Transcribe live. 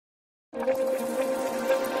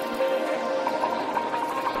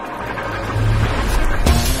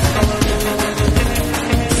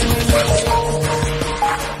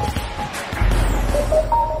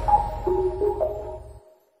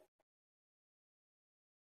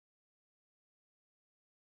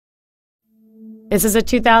This is a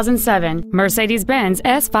 2007 Mercedes-Benz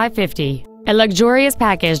S550, a luxurious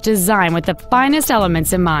package designed with the finest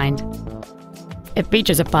elements in mind. It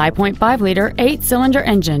features a 5.5-liter 8-cylinder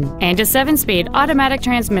engine and a 7-speed automatic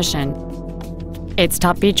transmission. Its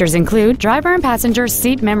top features include driver and passenger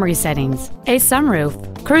seat memory settings, a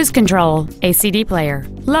sunroof, cruise control, a CD player,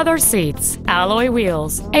 leather seats, alloy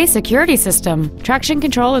wheels, a security system, traction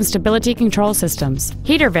control and stability control systems,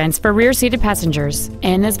 heater vents for rear-seated passengers,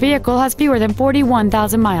 and this vehicle has fewer than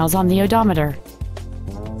 41,000 miles on the odometer.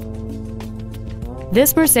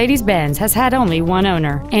 This Mercedes-Benz has had only one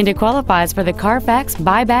owner, and it qualifies for the Carfax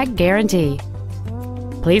buyback guarantee.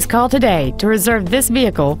 Please call today to reserve this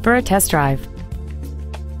vehicle for a test drive.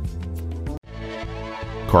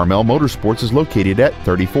 Carmel Motorsports is located at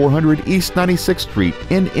 3400 East 96th Street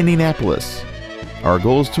in Indianapolis. Our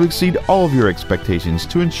goal is to exceed all of your expectations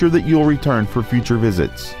to ensure that you'll return for future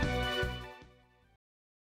visits.